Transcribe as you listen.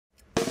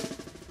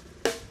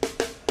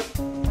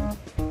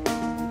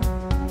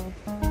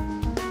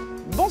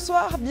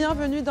Bonsoir,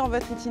 bienvenue dans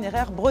votre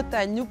itinéraire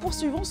Bretagne. Nous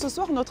poursuivons ce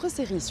soir notre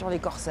série sur les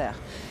corsaires.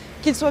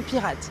 Qu'ils soient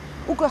pirates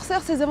ou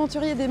corsaires, ces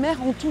aventuriers des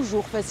mers ont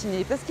toujours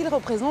fasciné parce qu'ils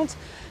représentent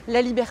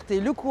la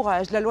liberté, le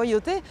courage, la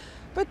loyauté,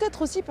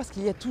 peut-être aussi parce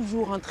qu'il y a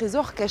toujours un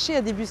trésor caché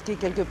à débusquer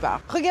quelque part.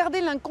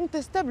 Regardez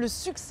l'incontestable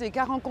succès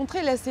qu'a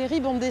rencontré la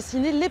série bande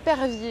dessinée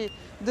L'Épervier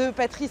de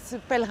Patrice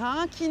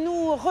Pellerin qui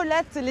nous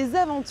relate les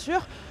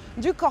aventures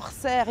du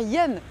corsaire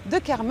Yann de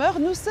Kermer.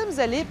 Nous sommes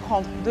allés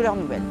prendre de leurs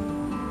nouvelles.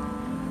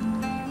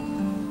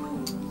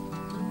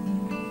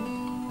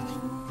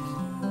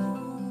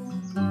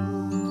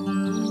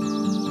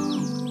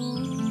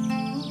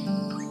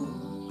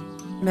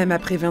 Même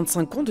après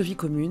 25 ans de vie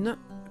commune,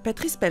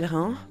 Patrice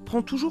Pellerin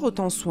prend toujours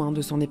autant soin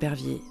de son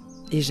épervier.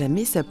 Et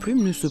jamais sa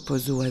plume ne se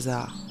pose au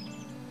hasard.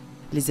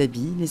 Les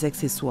habits, les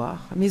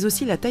accessoires, mais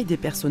aussi la taille des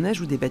personnages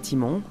ou des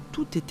bâtiments,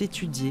 tout est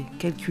étudié,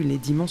 calculé,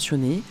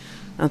 dimensionné.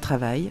 Un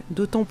travail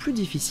d'autant plus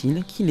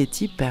difficile qu'il est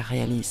hyper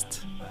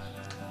réaliste.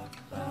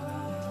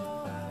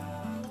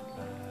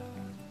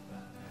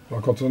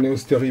 Alors, quand on est au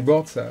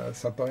storyboard,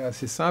 ça paraît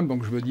assez simple,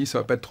 donc je me dis ça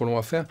va pas être trop long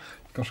à faire.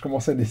 Quand je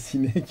commence à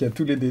dessiner, qu'il y a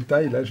tous les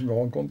détails, là je me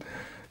rends compte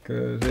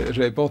que je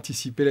n'avais pas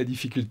anticipé la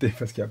difficulté,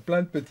 parce qu'il y a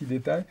plein de petits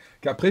détails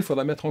qu'après il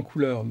faudra mettre en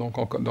couleur, donc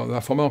dans un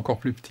format encore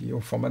plus petit,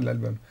 au format de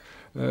l'album.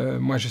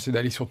 Moi j'essaie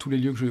d'aller sur tous les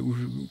lieux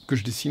que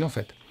je dessine en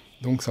fait.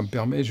 Donc ça me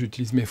permet,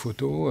 j'utilise mes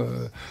photos,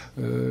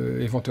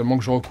 éventuellement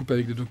que je recoupe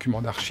avec des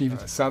documents d'archives.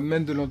 Ça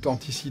amène de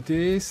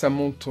l'authenticité, ça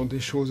montre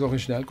des choses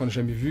originales qu'on n'a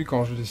jamais vues.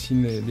 Quand je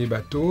dessine des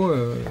bateaux,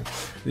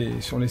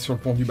 et sur le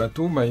pont du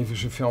bateau,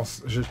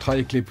 je travaille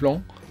avec les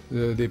plans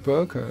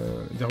d'époque,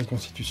 des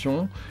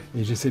reconstitutions,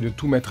 et j'essaie de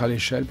tout mettre à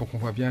l'échelle pour qu'on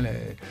voit bien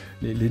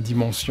les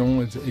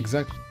dimensions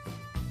exactes.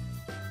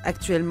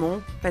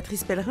 Actuellement,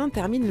 Patrice Pellerin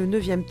termine le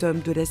 9e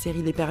tome de la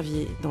série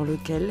L'Épervier, dans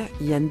lequel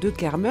Yann de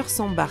Kermer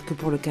s'embarque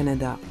pour le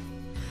Canada.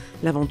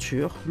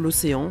 L'aventure,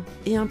 l'océan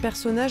et un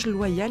personnage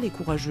loyal et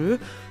courageux,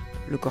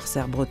 le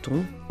corsaire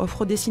breton,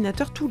 offre au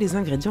dessinateur tous les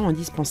ingrédients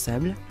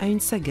indispensables à une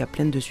saga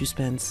pleine de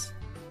suspense.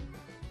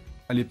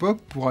 À l'époque,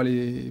 pour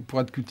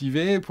être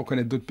cultivé, pour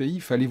connaître d'autres pays,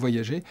 il fallait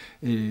voyager,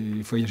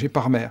 et voyager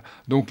par mer.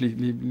 Donc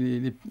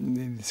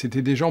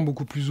c'était des gens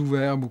beaucoup plus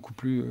ouverts, beaucoup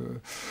plus...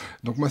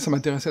 Donc moi, ça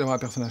m'intéressait d'avoir un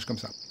personnage comme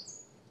ça.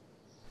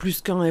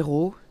 Plus qu'un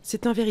héros,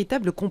 c'est un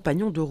véritable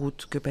compagnon de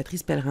route que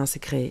Patrice Pellerin s'est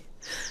créé.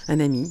 Un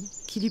ami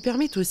qui lui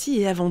permet aussi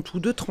et avant tout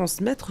de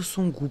transmettre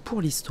son goût pour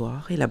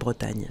l'histoire et la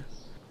Bretagne.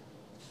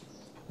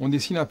 On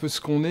dessine un peu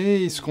ce qu'on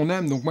est et ce qu'on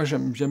aime. Donc moi,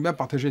 j'aime bien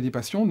partager des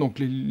passions. Donc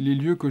les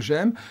lieux que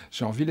j'aime,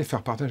 j'ai envie de les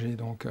faire partager.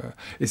 Donc,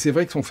 et c'est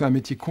vrai qu'on fait un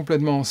métier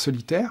complètement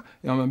solitaire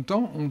et en même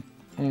temps,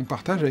 on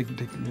partage avec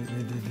des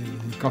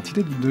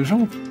quantités de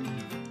gens.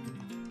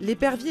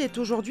 L'Épervier est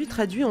aujourd'hui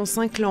traduit en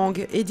 5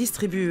 langues et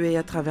distribué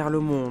à travers le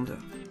monde.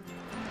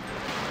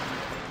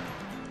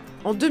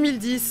 En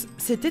 2010,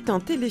 c'était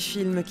un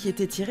téléfilm qui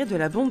était tiré de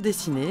la bande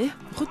dessinée.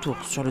 Retour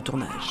sur le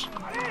tournage.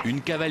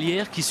 Une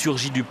cavalière qui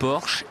surgit du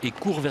porche et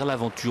court vers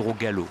l'aventure au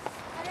galop.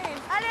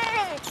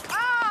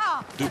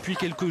 Depuis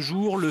quelques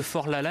jours, le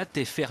Fort Lalatte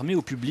est fermé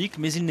au public,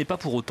 mais il n'est pas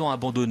pour autant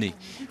abandonné.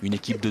 Une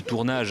équipe de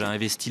tournage a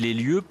investi les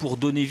lieux pour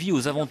donner vie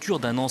aux aventures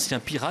d'un ancien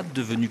pirate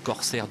devenu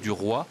corsaire du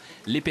roi,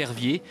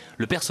 l'Épervier,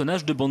 le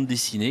personnage de bande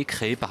dessinée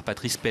créé par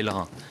Patrice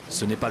Pellerin.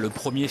 Ce n'est pas le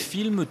premier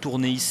film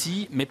tourné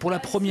ici, mais pour la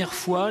première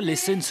fois, les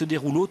scènes se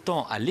déroulent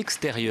autant à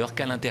l'extérieur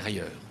qu'à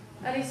l'intérieur.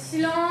 Allez,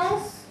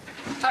 silence!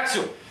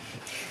 Action!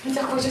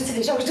 Dire quoi, je sais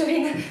déjà où je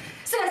devine.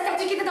 C'est la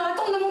statue qui était dans la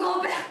tombe de mon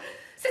grand-père.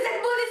 C'est cette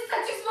maudite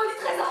statue, ce maudit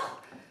trésor.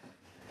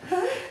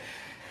 Hein?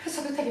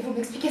 Sans doute allez-vous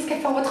m'expliquer ce qu'elle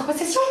fait en votre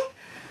possession?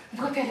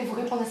 Vous allez-vous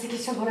répondre à ces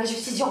questions devant la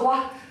justice du roi?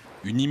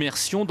 Une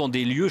immersion dans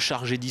des lieux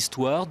chargés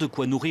d'histoire, de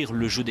quoi nourrir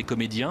le jeu des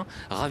comédiens,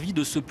 ravis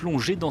de se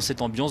plonger dans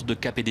cette ambiance de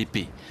cap et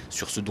d'épée.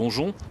 Sur ce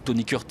donjon,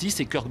 Tony Curtis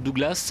et Kirk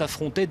Douglas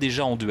s'affrontaient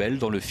déjà en duel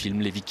dans le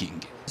film Les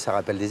Vikings. Ça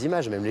rappelle des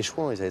images, même les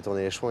chouans, ils avaient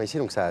tourné les chouans ici,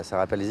 donc ça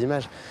rappelle des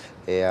images.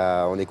 Et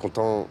on est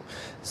content,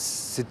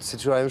 c'est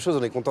toujours la même chose,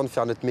 on est content de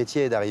faire notre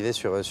métier et d'arriver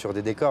sur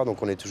des décors,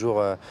 donc on est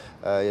toujours,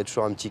 y a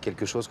toujours un petit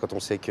quelque chose quand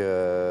on sait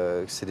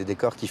que c'est des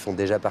décors qui font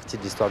déjà partie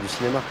de l'histoire du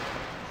cinéma.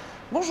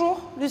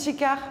 Bonjour, Lucie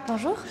Carr.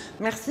 Bonjour.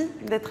 Merci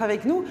d'être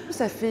avec nous.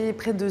 Ça fait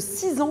près de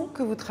 6 ans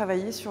que vous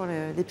travaillez sur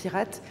les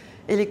pirates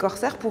et les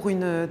corsaires pour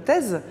une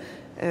thèse.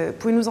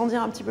 Pouvez-vous nous en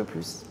dire un petit peu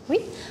plus? Oui,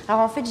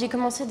 alors en fait j'ai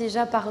commencé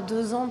déjà par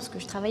 2 ans parce que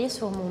je travaillais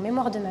sur mon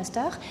mémoire de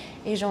master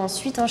et j'ai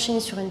ensuite enchaîné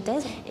sur une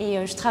thèse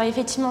et je travaille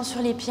effectivement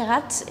sur les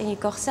pirates et les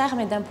corsaires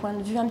mais d'un point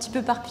de vue un petit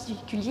peu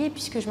particulier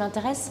puisque je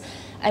m'intéresse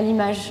à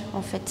l'image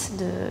en fait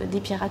des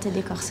pirates et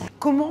des corsaires.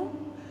 Comment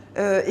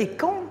et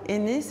quand est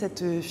née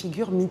cette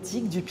figure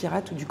mythique du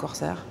pirate ou du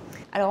corsaire?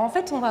 Alors en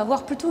fait, on va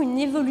avoir plutôt une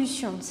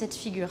évolution de cette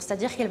figure,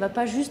 c'est-à-dire qu'elle ne va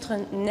pas juste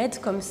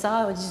naître comme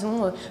ça,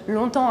 disons,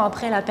 longtemps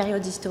après la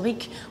période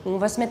historique où on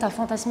va se mettre à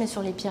fantasmer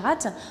sur les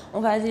pirates. On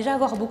va déjà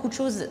avoir beaucoup de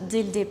choses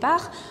dès le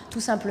départ,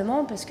 tout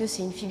simplement parce que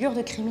c'est une figure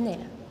de criminel.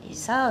 Et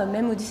ça,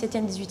 même au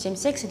XVIIe, XVIIIe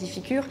siècle, c'est des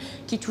figures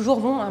qui toujours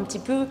vont un petit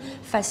peu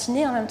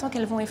fasciner en même temps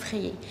qu'elles vont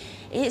effrayer.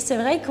 Et c'est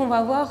vrai qu'on va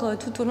avoir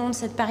tout au long de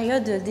cette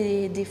période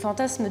des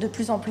fantasmes de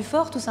plus en plus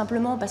forts, tout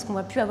simplement parce qu'on ne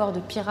va plus avoir de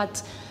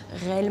pirates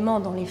réellement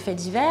dans les faits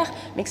divers,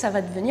 mais que ça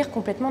va devenir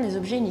complètement des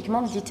objets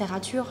uniquement de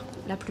littérature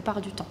la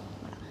plupart du temps.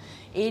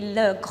 Et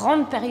la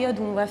grande période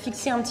où on va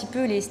fixer un petit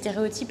peu les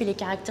stéréotypes et les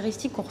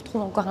caractéristiques qu'on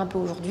retrouve encore un peu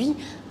aujourd'hui,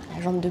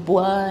 la jambe de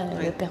bois,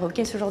 le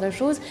perroquet, ce genre de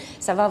choses,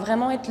 ça va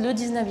vraiment être le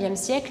 19e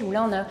siècle où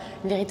là on a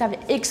une véritable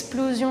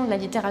explosion de la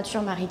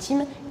littérature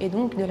maritime et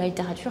donc de la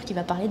littérature qui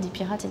va parler des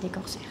pirates et des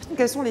corsaires.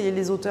 Quels sont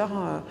les auteurs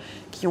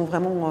qui ont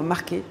vraiment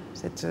marqué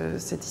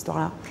cette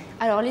histoire-là?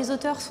 Alors les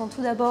auteurs sont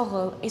tout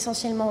d'abord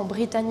essentiellement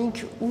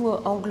britanniques ou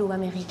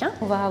anglo-américains.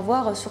 On va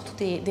avoir surtout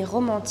des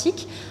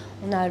romantiques.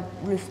 On a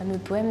le fameux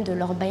poème de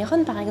Lord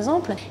Byron, par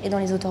exemple. Et dans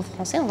les auteurs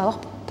français, on va avoir,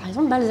 par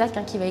exemple,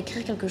 Balzac, qui va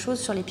écrire quelque chose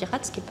sur les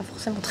pirates, ce qui n'est pas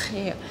forcément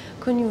très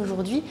connu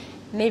aujourd'hui.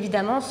 Mais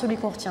évidemment, celui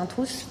qu'on retient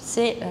tous,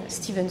 c'est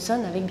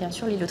Stevenson, avec bien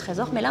sûr l'île au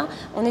trésor. Mais là,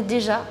 on est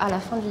déjà à la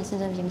fin du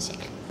 19e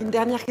siècle. Une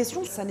dernière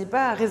question, ça n'est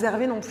pas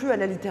réservé non plus à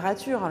la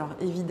littérature. Alors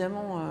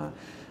évidemment,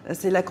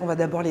 c'est là qu'on va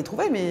d'abord les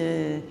trouver,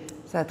 mais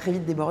ça a très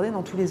vite débordé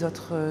dans tous les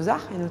autres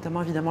arts, et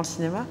notamment évidemment le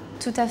cinéma.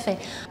 Tout à fait.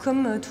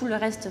 Comme tout le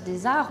reste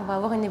des arts, on va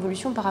avoir une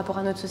évolution par rapport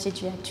à notre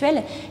société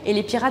actuelle, et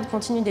les pirates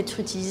continuent d'être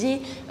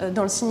utilisés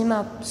dans le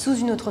cinéma sous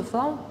une autre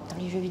forme, dans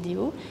les jeux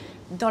vidéo,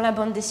 dans la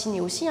bande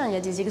dessinée aussi. Il y a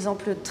des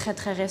exemples très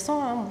très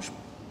récents. Je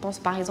pense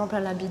par exemple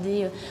à la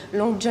BD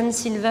Long John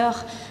Silver,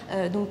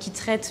 qui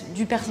traite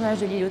du personnage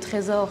de l'île au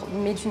trésor,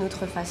 mais d'une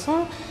autre façon.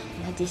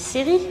 On a des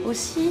séries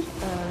aussi,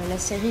 la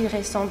série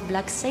récente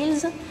Black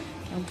Sails,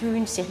 un peu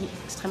une série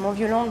extrêmement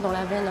violente dans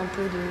la veine un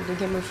peu de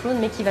Game of Thrones,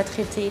 mais qui va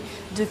traiter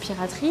de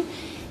piraterie,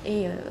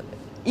 et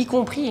y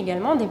compris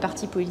également des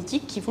partis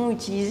politiques qui vont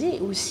utiliser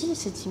aussi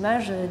cette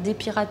image des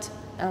pirates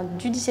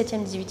du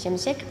XVIIe, XVIIIe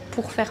siècle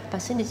pour faire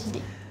passer des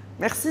idées.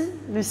 Merci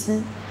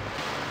Lucie.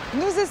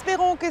 Nous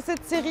espérons que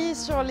cette série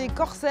sur les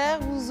corsaires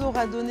vous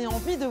aura donné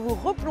envie de vous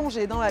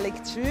replonger dans la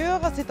lecture.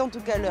 C'est en tout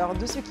cas l'heure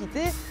de se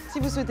quitter. Si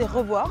vous souhaitez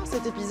revoir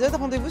cet épisode,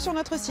 rendez-vous sur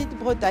notre site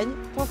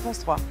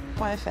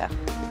bretagne.france3.fr.